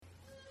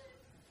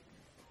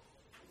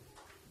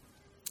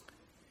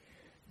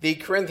The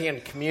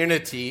Corinthian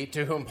community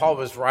to whom Paul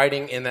was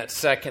writing in that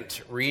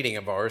second reading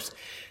of ours,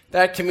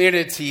 that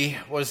community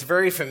was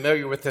very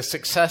familiar with the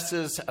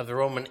successes of the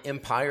Roman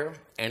Empire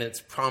and its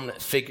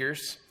prominent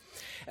figures,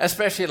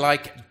 especially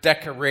like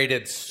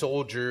decorated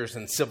soldiers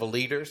and civil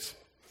leaders,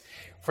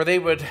 for they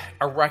would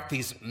erect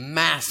these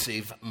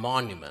massive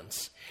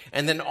monuments,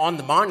 and then on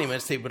the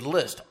monuments they would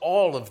list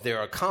all of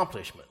their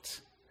accomplishments.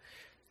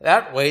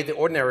 That way, the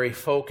ordinary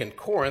folk in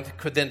Corinth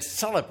could then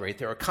celebrate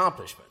their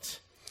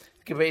accomplishments,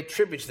 give a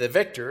tribute to the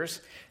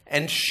victors,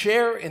 and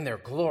share in their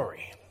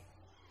glory.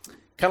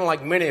 Kind of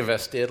like many of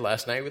us did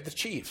last night with the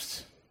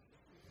Chiefs,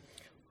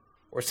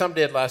 or some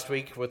did last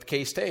week with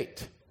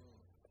K-State.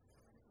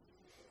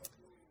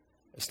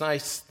 It's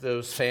nice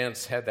those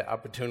fans had the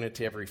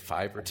opportunity every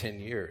 5 or 10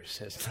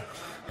 years.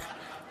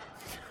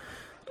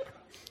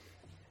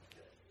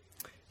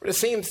 But it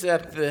seems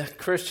that the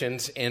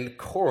Christians in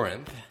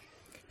Corinth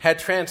had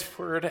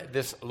transferred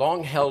this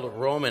long-held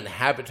Roman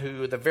habit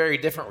to the very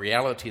different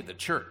reality of the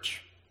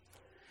church.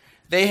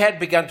 They had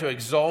begun to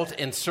exalt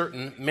in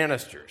certain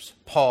ministers,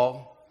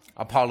 Paul,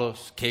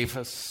 Apollos,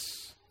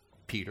 Cephas,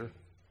 Peter.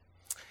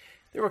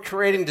 They were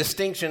creating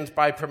distinctions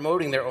by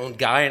promoting their own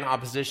guy in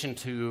opposition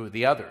to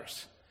the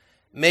others,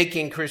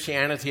 making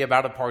Christianity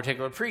about a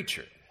particular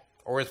preacher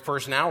or his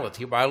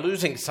personality by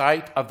losing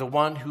sight of the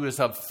one who is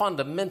of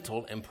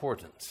fundamental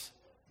importance.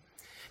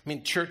 I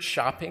mean, church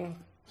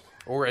shopping,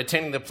 or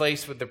attending the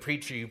place with the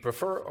preacher you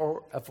prefer,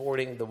 or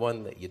avoiding the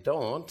one that you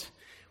don't,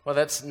 well,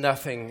 that's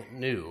nothing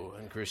new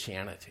in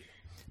Christianity.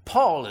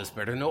 Paul is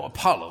better. No,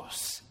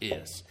 Apollos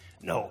is.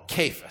 No,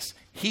 Cephas.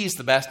 He's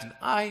the best, and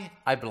I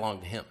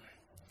belong to him.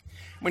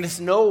 I mean, it's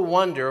no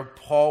wonder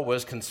Paul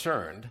was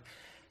concerned,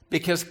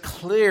 because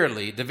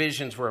clearly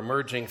divisions were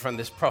emerging from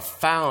this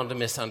profound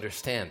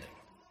misunderstanding.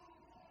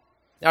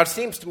 Now, it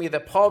seems to me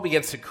that Paul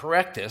begins to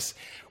correct this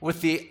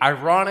with the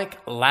ironic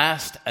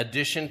last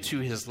addition to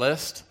his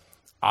list,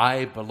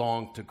 I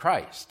belong to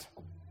Christ.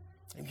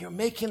 And you're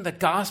making the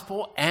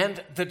gospel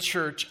and the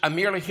church a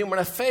merely human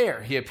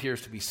affair, he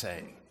appears to be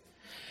saying.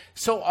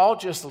 So I'll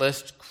just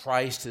list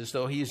Christ as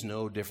though he's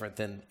no different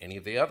than any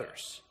of the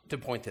others to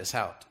point this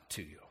out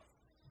to you.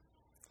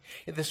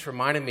 This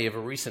reminded me of a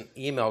recent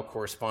email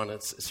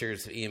correspondence, a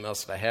series of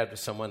emails that I had with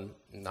someone,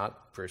 not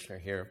a parishioner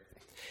here.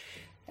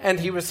 And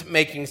he was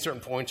making certain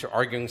points or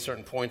arguing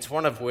certain points,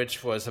 one of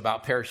which was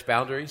about parish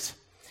boundaries.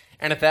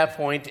 And at that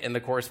point in the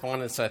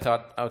correspondence, I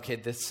thought, okay,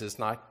 this is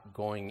not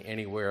going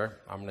anywhere.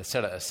 I'm going to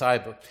set it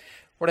aside. But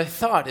what I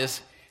thought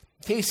is,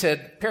 he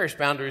said, parish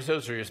boundaries,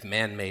 those are just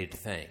man-made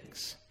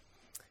things.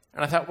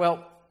 And I thought,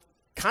 well,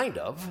 kind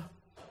of.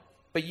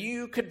 But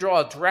you could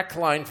draw a direct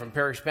line from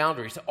parish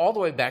boundaries all the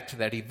way back to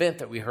that event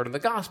that we heard in the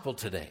gospel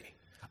today,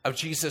 of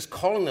Jesus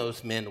calling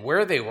those men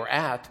where they were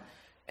at,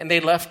 and they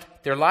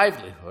left their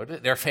livelihood,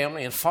 their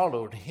family, and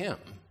followed him,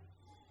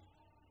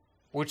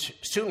 which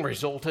soon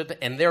resulted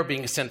in their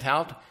being sent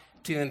out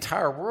to the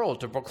entire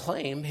world to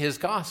proclaim his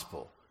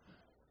gospel.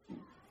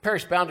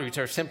 Parish boundaries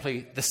are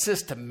simply the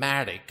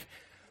systematic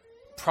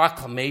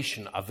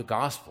proclamation of the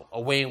gospel,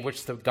 a way in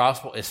which the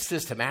gospel is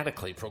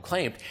systematically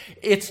proclaimed.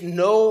 It's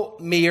no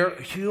mere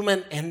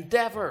human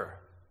endeavor.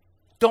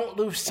 Don't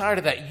lose sight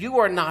of that. You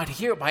are not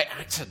here by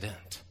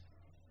accident.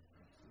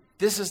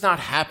 This is not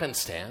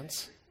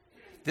happenstance.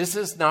 This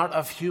is not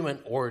of human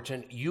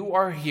origin. You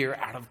are here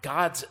out of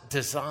God's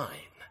design.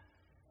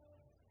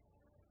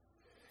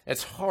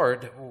 It's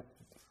hard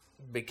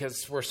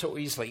because we're so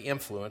easily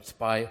influenced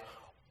by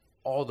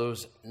all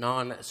those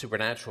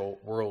non-supernatural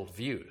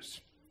worldviews.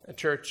 The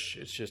church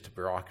is just a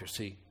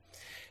bureaucracy.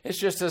 It's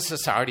just a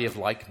society of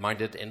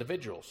like-minded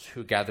individuals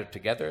who gathered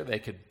together. They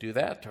could do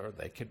that, or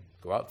they could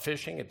go out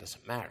fishing. It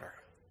doesn't matter.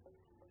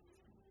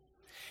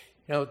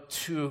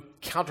 To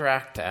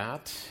counteract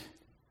that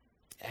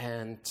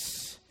and,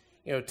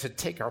 to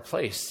take our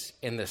place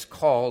in this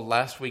call,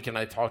 last weekend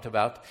I talked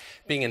about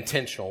being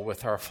intentional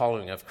with our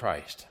following of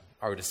Christ,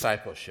 our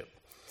discipleship.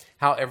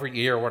 How every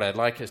year what I'd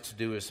like us to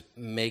do is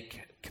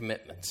make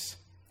commitments,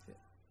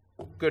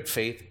 good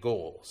faith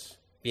goals,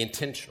 be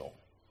intentional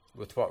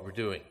with what we're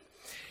doing.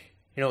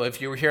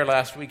 If you were here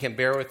last week, and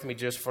bear with me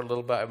just for a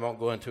little bit, I won't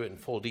go into it in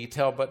full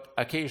detail, but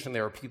occasionally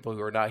there are people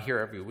who are not here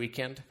every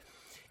weekend.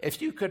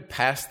 If you could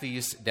pass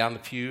these down the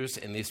pews,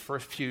 and these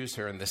first pews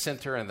are in the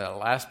center, and the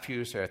last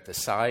pews are at the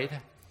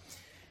side,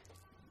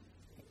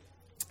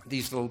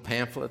 these little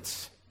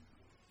pamphlets.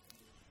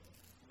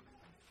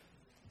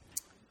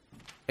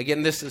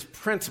 Again, this is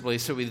principally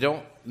so we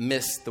don't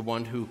miss the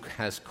one who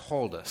has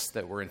called us,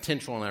 that we're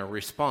intentional in our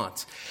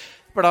response.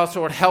 But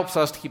also it helps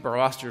us to keep our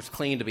rosters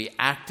clean, to be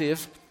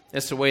active.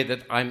 It's the way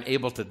that I'm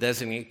able to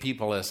designate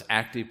people as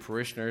active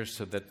parishioners,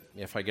 so that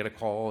if I get a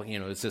call,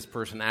 is this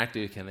person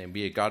active? Can they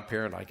be a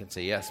godparent? I can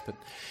say yes. But,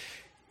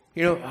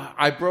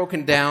 I've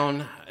broken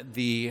down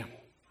the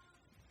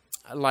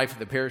life of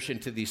the parish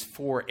into these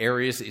 4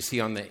 areas that you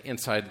see on the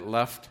inside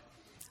left.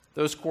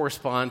 Those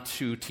correspond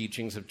to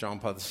teachings of John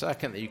Paul II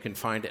that you can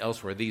find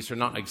elsewhere. These are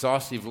not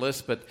exhaustive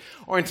lists, but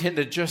are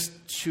intended just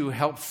to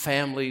help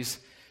families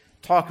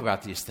talk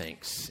about these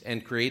things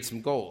and create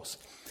some goals.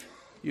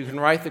 You can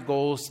write the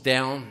goals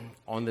down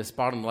on this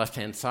bottom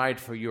left-hand side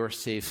for your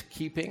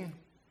safekeeping.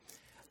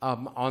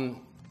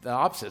 On the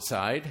opposite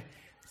side,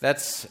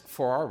 that's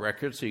for our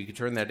record, so you can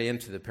turn that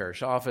into the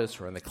parish office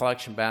or in the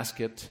collection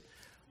basket.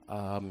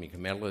 You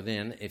can mail it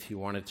in if you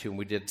wanted to, and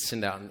we did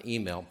send out an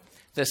email.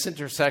 This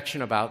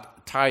intersection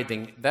about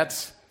tithing,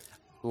 that's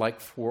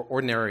like for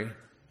ordinary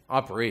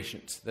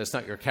operations. That's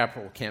not your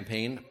capital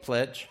campaign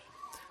pledge.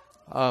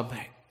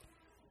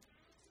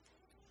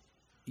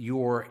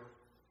 Your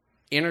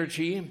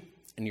energy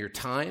and your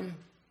time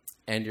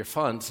and your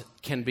funds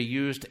can be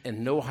used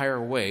in no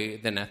higher way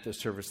than at the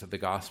service of the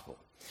gospel.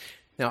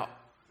 Now,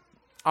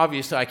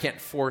 obviously, I can't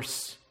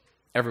force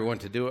everyone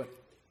to do it.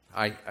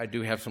 I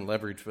do have some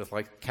leverage with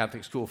like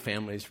Catholic school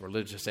families,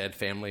 religious ed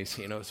families,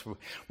 so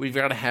we've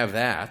got to have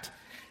that.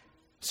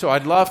 So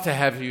I'd love to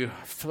have you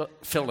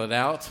fill it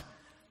out.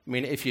 I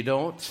mean, if you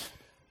don't,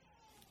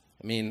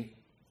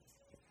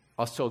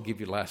 I'll still give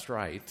you last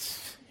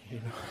rites,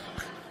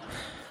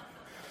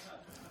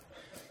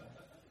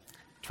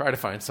 Try to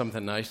find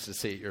something nice to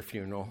say at your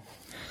funeral.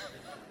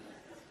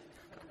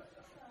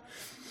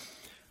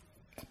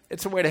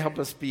 It's a way to help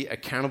us be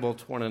accountable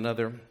to one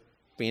another,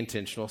 be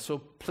intentional. So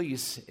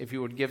please, if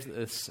you would give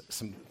this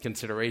some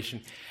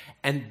consideration,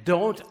 and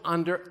don't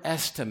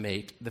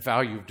underestimate the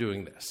value of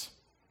doing this,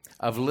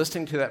 of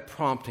listening to that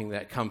prompting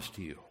that comes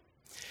to you.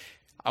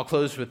 I'll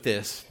close with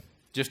this,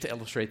 just to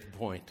illustrate the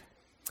point.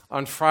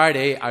 On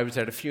Friday, I was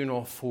at a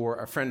funeral for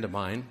a friend of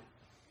mine,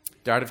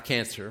 died of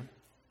cancer,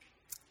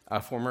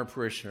 a former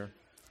parishioner.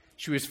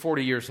 She was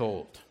 40 years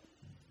old.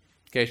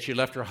 Okay, she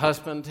left her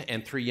husband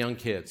and 3 young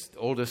kids. The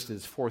oldest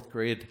is 4th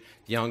grade,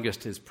 the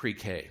youngest is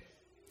pre-K.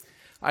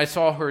 I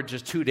saw her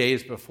just 2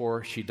 days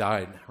before she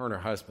died, her and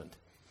her husband.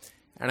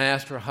 And I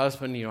asked her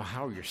husband,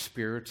 how are your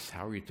spirits?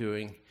 How are you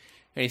doing?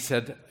 And he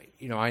said,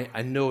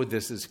 I know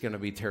this is going to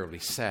be terribly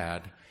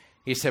sad.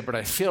 He said, but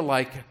I feel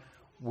like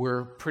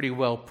we're pretty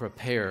well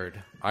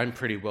prepared. I'm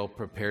pretty well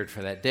prepared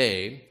for that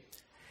day.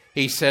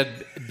 He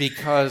said,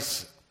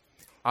 because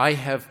I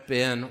have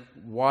been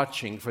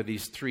watching for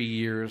these 3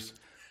 years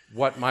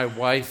what my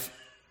wife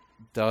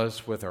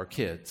does with our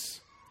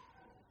kids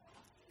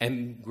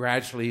and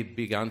gradually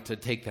begun to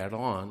take that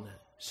on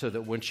so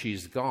that when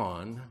she's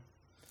gone,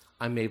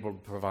 I'm able to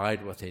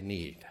provide what they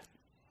need.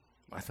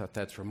 I thought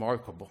that's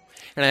remarkable.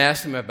 And I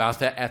asked him about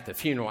that at the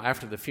funeral,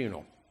 after the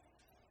funeral.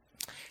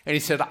 And he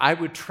said, I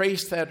would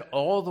trace that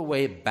all the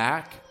way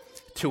back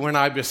to when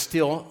I was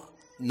still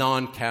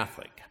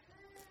non-Catholic.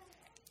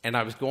 And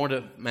I was going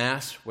to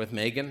Mass with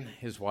Megan,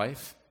 his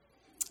wife.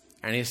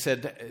 And he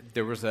said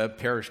there was a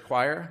parish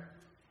choir,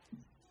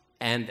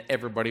 and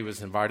everybody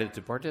was invited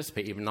to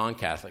participate, even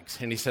non-Catholics.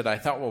 And he said, I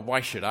thought, well,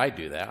 why should I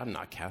do that? I'm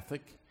not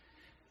Catholic.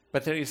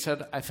 But then he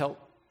said, I felt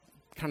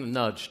kind of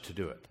nudged to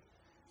do it.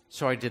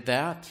 So I did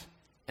that,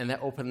 and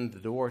that opened the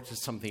door to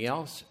something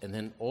else. And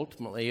then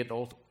ultimately it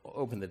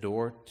opened the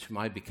door to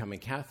my becoming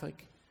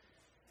Catholic.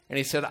 And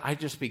he said, I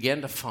just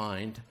began to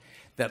find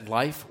that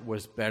life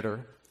was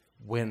better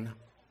when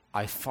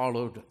I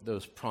followed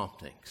those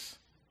promptings,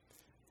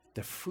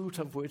 the fruit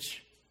of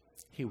which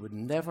he would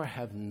never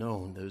have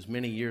known those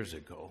many years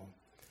ago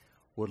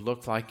would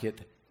look like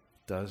it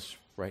does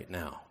right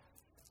now,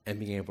 and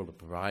being able to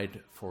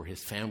provide for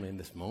his family in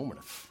this moment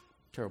of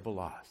terrible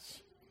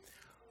loss.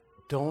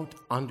 Don't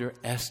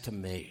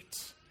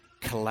underestimate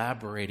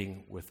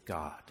collaborating with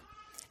God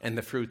and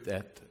the fruit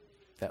that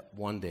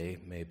one day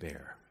may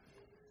bear.